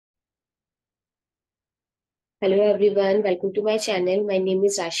Hello everyone, welcome to my channel. My name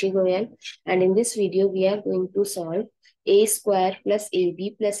is Rashi Goel, and in this video we are going to solve a square plus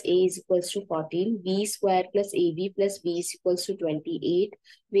ab plus a is equals to 14, b square plus ab plus b is equals to 28,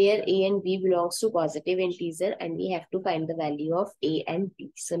 where a and b belongs to positive integer and we have to find the value of a and b.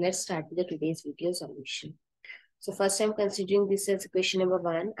 So let's start with today's video solution. So first I'm considering this as equation number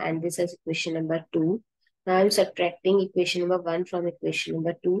 1 and this as equation number 2. Now I'm subtracting equation number 1 from equation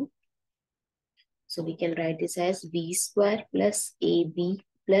number 2. So we can write this as b square plus ab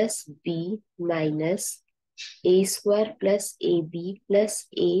plus b minus a square plus ab plus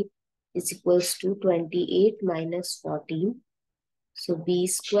a is equals to 28 minus 14. So b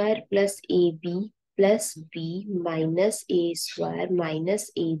square plus ab plus b minus a square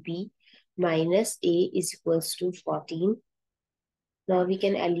minus ab minus a is equals to 14. Now we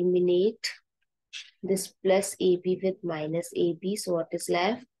can eliminate this plus ab with minus ab. So what is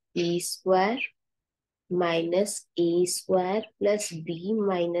left? B square minus a square plus b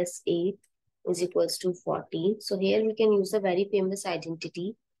minus 8 is equals to 14. So here we can use a very famous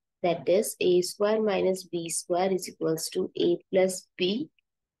identity, that is a square minus b square is equals to a plus b,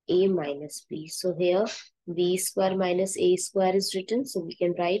 a minus b. So here b square minus a square is written. So we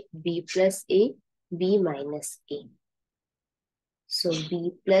can write b plus a, b minus a. So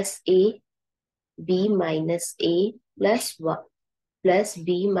b plus a, b minus a plus 1 plus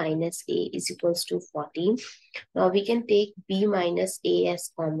b minus a is equals to 14. Now we can take b minus a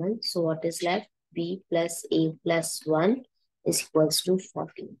as common. So what is left? B plus a plus 1 is equals to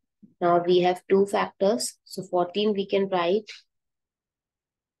 14. Now we have two factors. So 14 we can write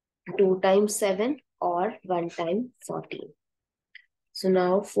 2 times 7 or 1 times 14. So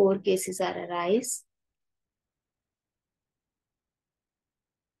now 4 cases are arise.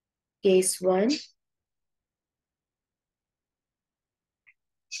 Case 1.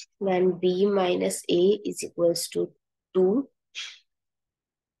 When b minus a is equals to 2,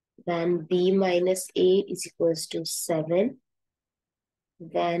 when b minus a is equals to 7,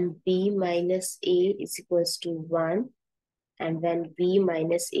 when b minus a is equals to 1, and when b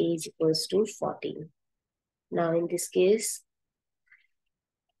minus a is equals to 14. Now in this case,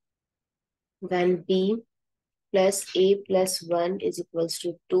 when b plus a plus 1 is equals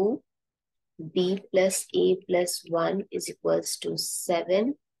to 2, b plus a plus 1 is equals to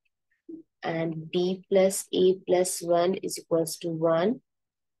 7, and b plus a plus 1 is equals to 1,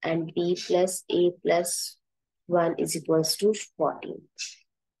 and b plus a plus 1 is equals to 14.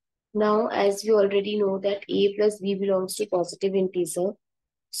 Now, as we already know that a plus b belongs to positive integer,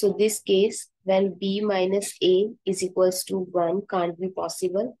 so this case, when b minus a is equals to 1 can't be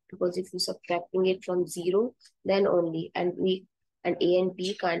possible, because if you're subtracting it from 0, then only, and a and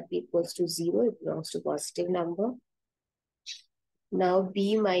b can't be equals to 0, it belongs to positive number. Now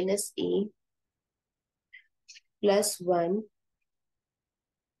b minus a plus 1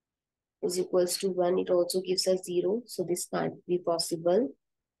 is equals to 1, it also gives us 0, so this can't be possible.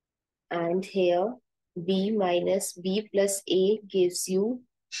 And here b plus a gives you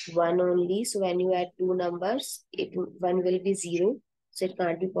 1 only. So when you add two numbers, 1 will be 0. So it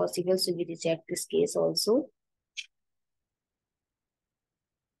can't be possible. So we reject this case also.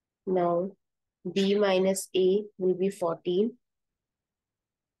 Now b minus a will be 14.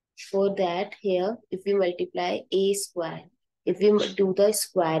 For that, here if we multiply a square, if we do the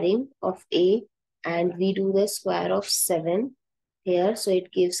squaring of a and we do the square of 7 here, so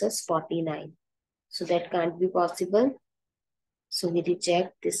it gives us 49. So that can't be possible. So we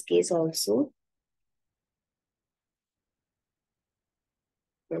reject this case also.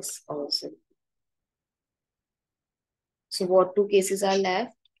 This also. So what two cases are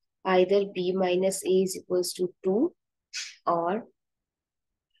left? Either b minus a is equals to 2 or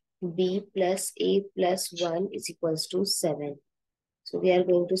b plus a plus 1 is equals to 7. So we are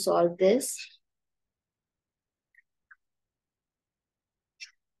going to solve this.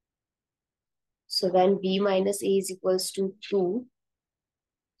 So when b minus a is equals to 2,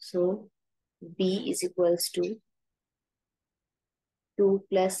 so b is equals to 2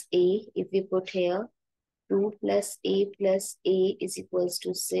 plus a. If we put here 2 plus a is equals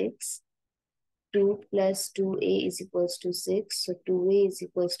to 6. 2 plus 2a is equals to 6. So 2a is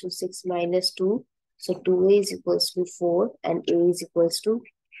equals to 6 minus 2. So 2a is equals to 4 and a is equals to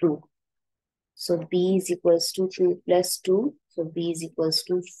 2. So b is equals to 2 plus 2. So b is equals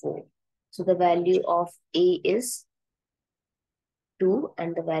to 4. So the value of a is 2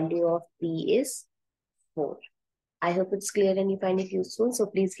 and the value of b is 4. I hope it's clear and you find it useful. So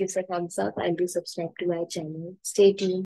please give a thumbs up and do subscribe to my channel. Stay tuned.